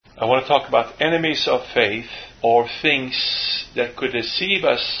I want to talk about enemies of faith, or things that could deceive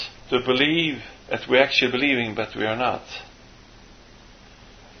us to believe that we're actually believing, but we are not.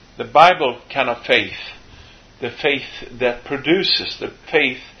 The Bible kind of faith, the faith that produces, the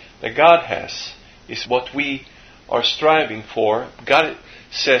faith that God has, is what we are striving for. God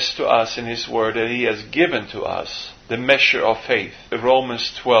says to us in His Word that He has given to us the measure of faith. In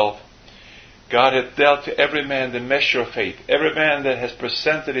Romans 12, God hath dealt to every man the measure of faith. Every man that has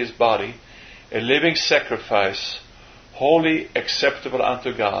presented his body a living sacrifice, wholly acceptable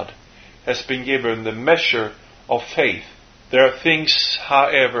unto God, has been given the measure of faith. There are things,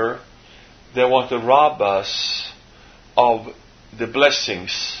 however, that want to rob us of the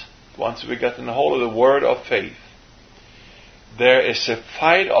blessings. Once we get in the hold of the word of faith, there is a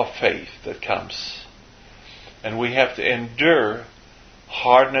fight of faith that comes. And we have to endure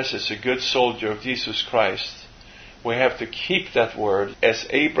hardness as a good soldier of Jesus Christ. We have to keep that word as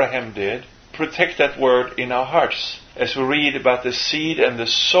Abraham did. Protect that word in our hearts. As we read about the seed and the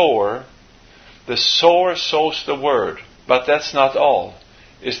sower sows the word. But that's not all.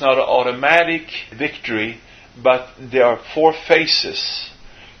 It's not an automatic victory, but there are 4 phases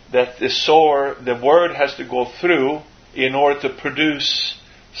that the sower, the word has to go through in order to produce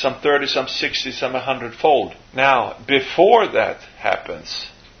some 30, some 60, some 100-fold. Now, before that happens,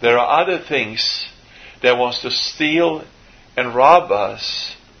 there are other things that wants to steal and rob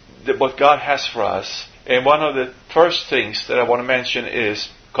us, what God has for us. And one of the first things that I want to mention is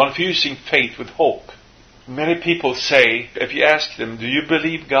confusing faith with hope. Many people say, if you ask them, do you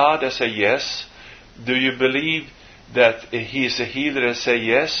believe God? They say yes. Do you believe that He is a healer? They say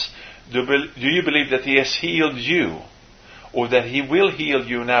yes. Do you believe that He has healed you? Or that He will heal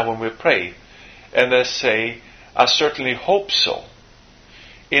you now when we pray? And they say, I certainly hope so.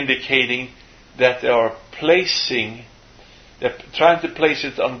 Indicating that they are they're trying to place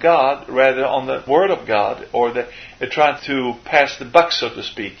it on God rather on the Word of God, or they're trying to pass the buck, so to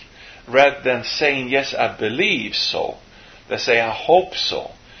speak, rather than saying, yes, I believe so. They say, I hope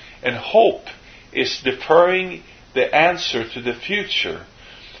so. And hope is deferring the answer to the future.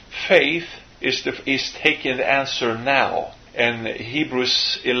 Faith is taking the answer now. And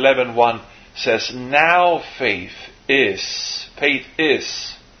Hebrews 11:1 says, now faith is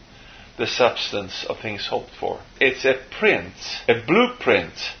the substance of things hoped for. It's a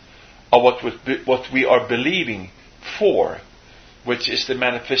blueprint of what we are believing for, which is the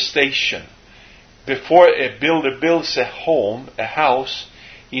manifestation. Before a builder builds a home, a house,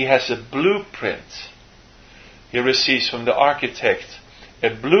 he has a blueprint. He receives from the architect a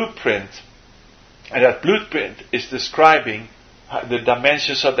blueprint, and that blueprint is describing the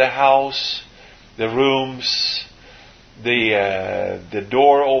dimensions of the house, the rooms, the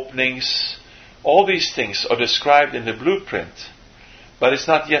door openings. All these things are described in the blueprint, but it's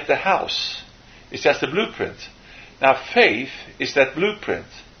not yet the house. It's just the blueprint. Now faith is that blueprint,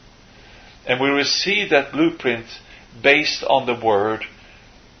 and we receive that blueprint based on the Word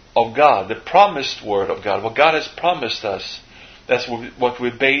of God, the promised Word of God, what God has promised us. That's what we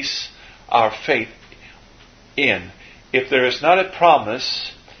base our faith in. If there is not a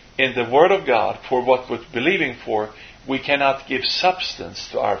promise in the Word of God for what we're believing for, we cannot give substance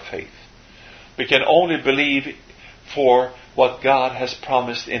to our faith. We can only believe for what God has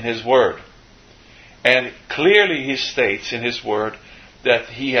promised in His Word. And clearly He states in His Word that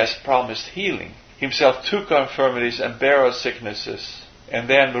He has promised healing. Himself took our infirmities and bare our sicknesses. And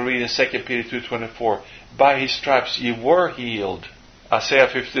then we read in 2 Peter 2:24, by His stripes ye were healed. Isaiah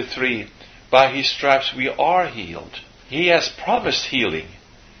 53, by His stripes we are healed. He has promised healing.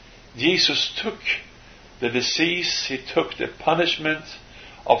 Jesus took the disease, He took the punishment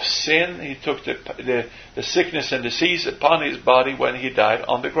of sin, He took the sickness and disease upon His body when He died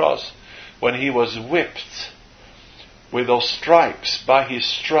on the cross. When He was whipped with those stripes, by His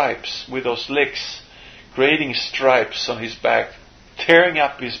stripes, with those licks, creating stripes on His back, tearing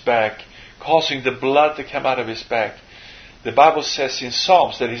up His back, causing the blood to come out of His back. The Bible says in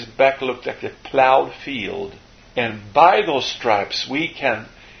Psalms that His back looked like a plowed field. And by those stripes we can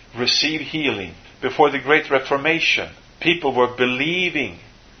receive healing. Before the Great Reformation, people were believing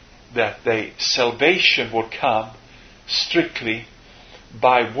that the salvation would come strictly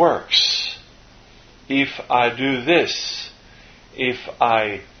by works. If I do this, if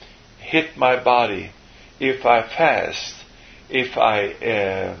I hit my body, if I fast, if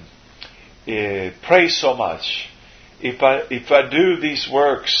I pray so much, if I do these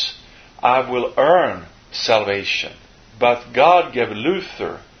works, I will earn salvation. But God gave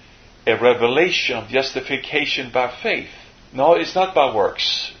Luther a revelation of justification by faith. No, it's not by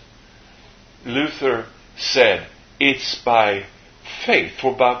works. Luther said, it's by faith.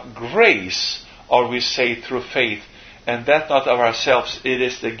 For by grace are we saved through faith, and that not of ourselves, it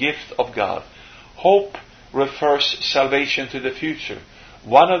is the gift of God. Hope refers salvation to the future.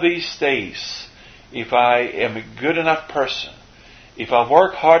 One of these days, if I am a good enough person, if I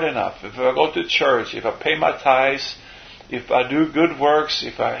work hard enough, if I go to church, if I pay my tithes, if I do good works,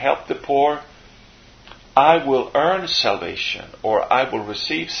 if I help the poor, I will earn salvation, or I will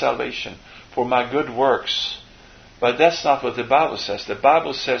receive salvation for my good works. But that's not what the Bible says. The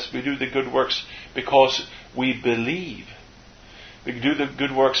Bible says we do the good works because we believe. We do the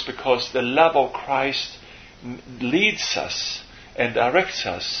good works because the love of Christ leads us and directs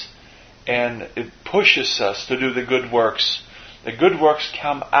us, and it pushes us to do the good works. The good works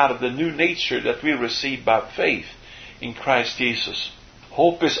come out of the new nature that we receive by faith in Christ Jesus.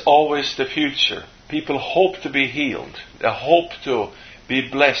 Hope is always the future. People hope to be healed. They hope to be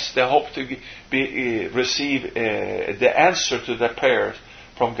blessed. They hope to receive the answer to their prayers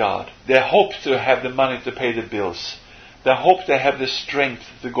from God. They hope to have the money to pay the bills. They hope they have the strength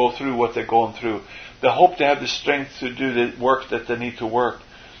to go through what they're going through. They hope they have the strength to do the work that they need to work.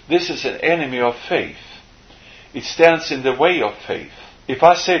 This is an enemy of faith. It stands in the way of faith. If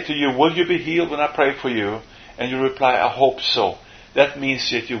I say to you, will you be healed when I pray for you? And you reply, I hope so. That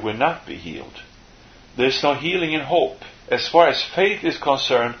means that you will not be healed. There's no healing in hope. As far as faith is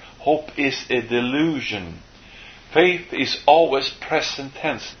concerned, hope is a delusion. Faith is always present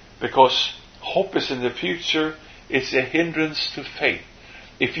tense, because hope is in the future. It's a hindrance to faith.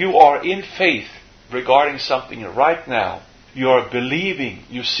 If you are in faith regarding something right now, you are believing.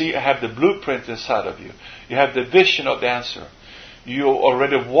 You have the blueprint inside of you. You have the vision of the answer. You're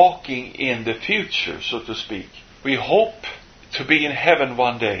already walking in the future, so to speak. We hope to be in heaven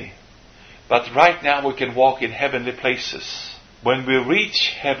one day. But right now we can walk in heavenly places. When we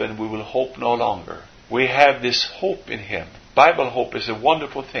reach heaven, we will hope no longer. We have this hope in Him. Bible hope is a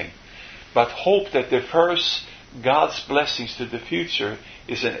wonderful thing. But hope that defers God's blessings to the future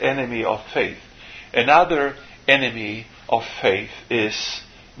is an enemy of faith. Another enemy of faith is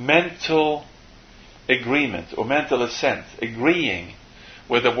mental agreement or mental assent, agreeing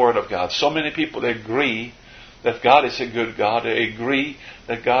with the Word of God. So many people agree that God is a good God. They agree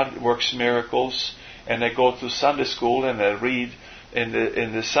that God works miracles, and they go to Sunday school and they read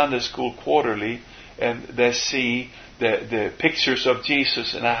in the Sunday school quarterly, and they see the pictures of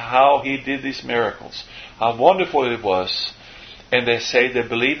Jesus and how He did these miracles, how wonderful it was. And they say they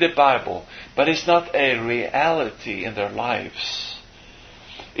believe the Bible, but it's not a reality in their lives.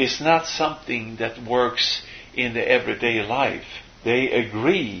 It's not something that works in the everyday life. They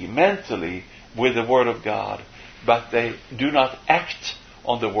agree mentally with the Word of God, but they do not act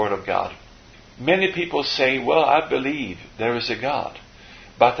on the Word of God. Many people say, well, I believe there is a God,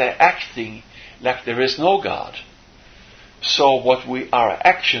 but they're acting like there is no God. So our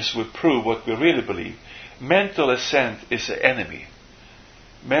actions will prove what we really believe. Mental assent is an enemy.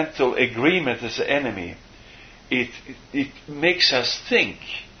 Mental agreement is an enemy. It makes us think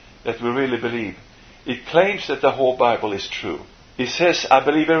that we really believe. It claims that the whole Bible is true. It says, I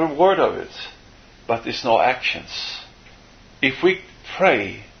believe every word of it, but there's no actions. If we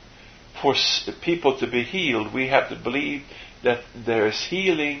pray for people to be healed, we have to believe that there is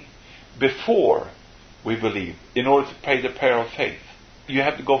healing before we believe, in order to pray the prayer of faith. You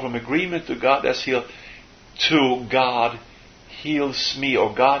have to go from agreement to God has healed to God heals me,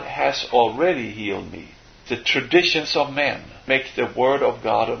 or God has already healed me. The traditions of men make the Word of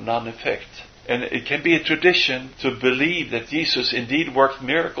God of none effect. And it can be a tradition to believe that Jesus indeed worked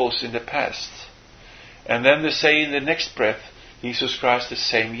miracles in the past. And then they say in the next breath, Jesus Christ is the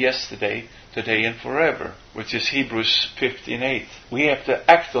same yesterday, today and forever, which is Hebrews 15:8. We have to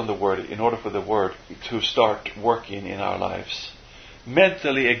act on the Word in order for the Word to start working in our lives.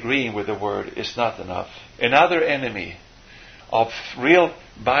 Mentally agreeing with the Word is not enough. Another enemy of real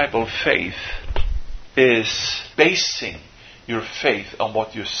Bible faith is basing your faith on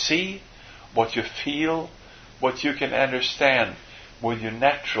what you see, what you feel, what you can understand with your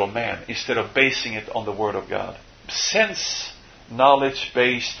natural man, instead of basing it on the Word of God. Sense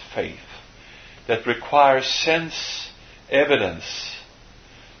knowledge-based faith that requires sense evidence.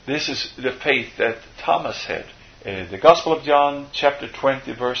 This is the faith that Thomas had. The Gospel of John, chapter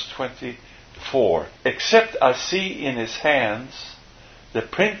 20, verse 24. Except I see in his hands the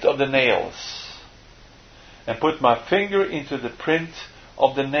print of the nails, and put my finger into the print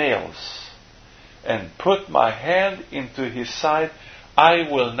of the nails, and put my hand into his side, I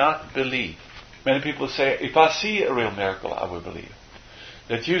will not believe. Many people say, if I see a real miracle, I will believe.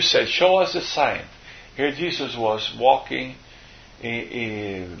 That you said, show us a sign. Here Jesus was walking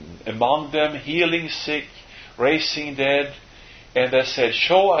among them, healing sick, raising dead. and they said,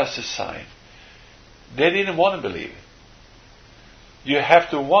 show us a sign. They didn't want to believe. You have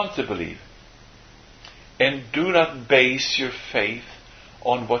to want to believe. And do not base your faith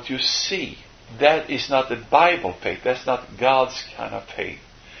on what you see. That is not the Bible faith. That's not God's kind of faith.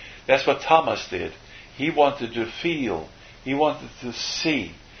 That's what Thomas did. He wanted to feel. He wanted to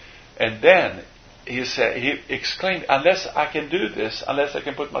see. And then he exclaimed, unless I can do this, unless I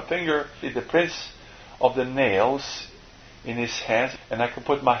can put my finger in the prints of the nails in his hands, and I can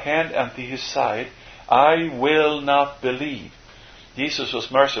put my hand onto his side, I will not believe. Jesus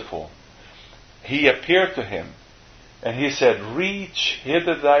was merciful. He appeared to him, and he said, reach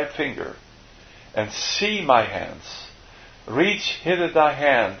hither thy finger, and see my hands. Reach hither thy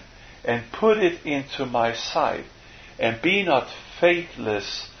hand, and put it into my side, and be not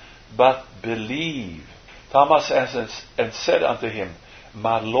faithless, but believe. Thomas answered and said unto him,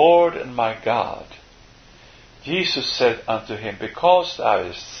 my Lord and my God. Jesus said unto him, because thou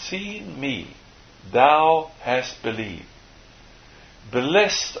hast seen me, thou hast believed.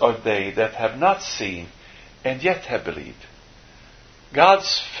 Blessed are they that have not seen, and yet have believed.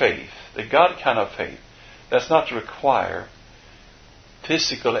 God's faith, the God kind of faith, does not require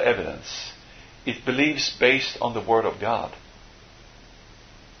physical evidence. It believes based on the Word of God.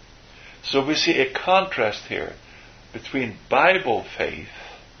 So we see a contrast here between Bible faith,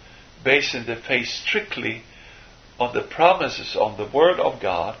 basing the faith strictly on the promises on the Word of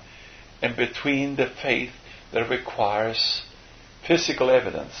God, and between the faith that requires physical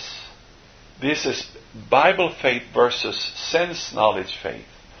evidence. This is Bible faith versus sense knowledge faith.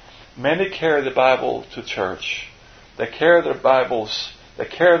 Many carry the Bible to church. They carry their Bibles, they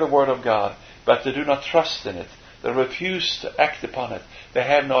carry the Word of God, but they do not trust in it. They refuse to act upon it. They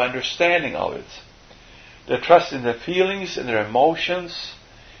have no understanding of it. They trust in their feelings, in their emotions,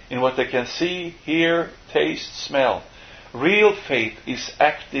 in what they can see, hear, taste, smell. Real faith is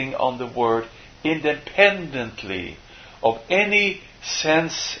acting on the Word independently of any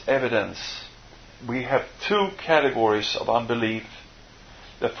sense evidence. We have two categories of unbelief.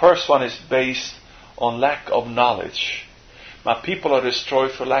 The first one is based on lack of knowledge. My people are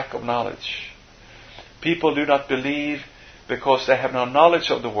destroyed for lack of knowledge. People do not believe because they have no knowledge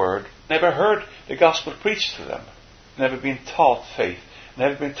of the Word, never heard the gospel preached to them, never been taught faith,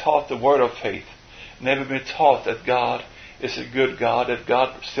 never been taught the word of faith, never been taught that God is a good God, that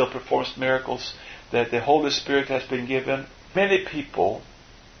God still performs miracles, that the Holy Spirit has been given. Many people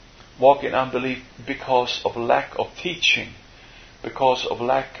walk in unbelief because of lack of teaching, because of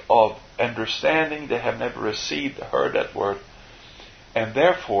lack of understanding. They have never received, heard that word, and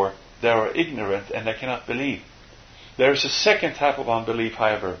therefore they are ignorant and they cannot believe. There is a second type of unbelief,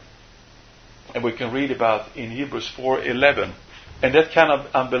 however, and we can read about in Hebrews 4:11. And that kind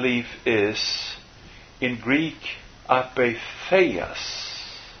of unbelief is, in Greek, apatheias.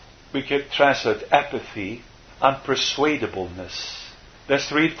 We can translate apathy, unpersuadableness.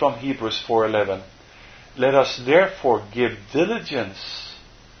 Let's read from Hebrews 4:11. Let us therefore give diligence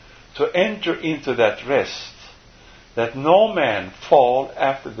to enter into that rest, that no man fall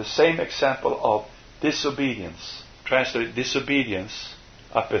after the same example of disobedience. Translate disobedience,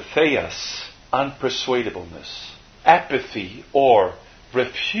 apatheias, unpersuadableness. Apathy or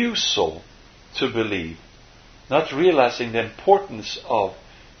refusal to believe, not realizing the importance of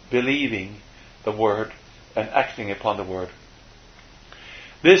believing the Word and acting upon the Word.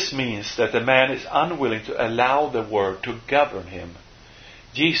 This means that the man is unwilling to allow the Word to govern him.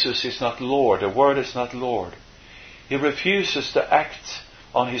 Jesus is not Lord. The Word is not Lord. He refuses to act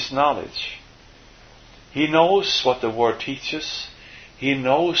on his knowledge. He knows what the Word teaches. He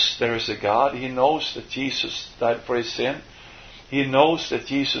knows there is a God. He knows that Jesus died for his sin. He knows that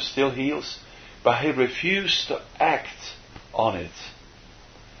Jesus still heals. But he refused to act on it.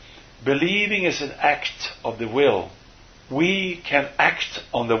 Believing is an act of the will. We can act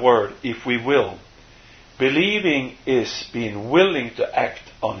on the Word if we will. Believing is being willing to act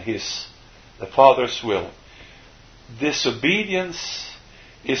on the Father's will. Disobedience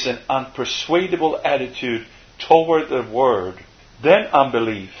is an unpersuadable attitude toward the Word. Then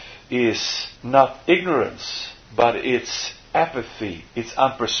unbelief is not ignorance, but it's apathy, it's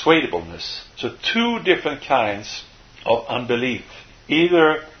unpersuadableness. So two different kinds of unbelief.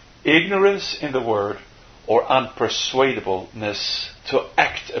 Either ignorance in the Word or unpersuadableness to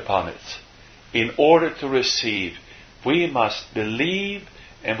act upon it. In order to receive, we must believe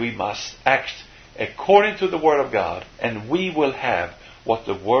and we must act according to the Word of God, and we will have what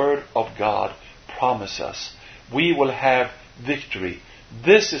the Word of God promises us. We will have victory.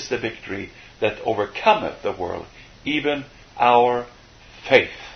 This is the victory that overcometh the world, even our faith.